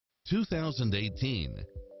2018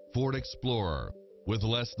 Ford Explorer with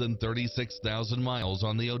less than 36,000 miles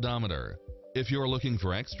on the odometer. If you're looking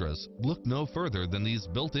for extras, look no further than these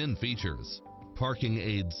built-in features: parking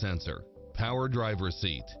aid sensor, power driver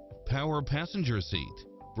seat, power passenger seat,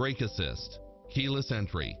 brake assist, keyless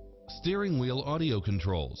entry, steering wheel audio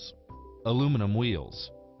controls, aluminum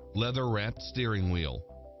wheels, leather-wrapped steering wheel,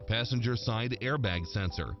 passenger side airbag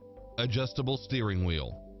sensor, adjustable steering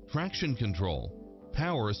wheel, traction control,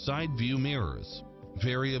 power side view mirrors,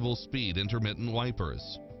 variable speed intermittent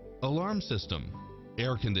wipers, alarm system,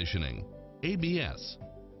 air conditioning, ABS,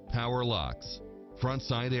 power locks, front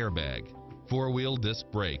side airbag, four-wheel disc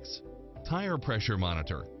brakes, tire pressure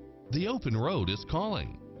monitor. The open road is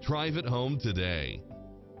calling. Drive it home today.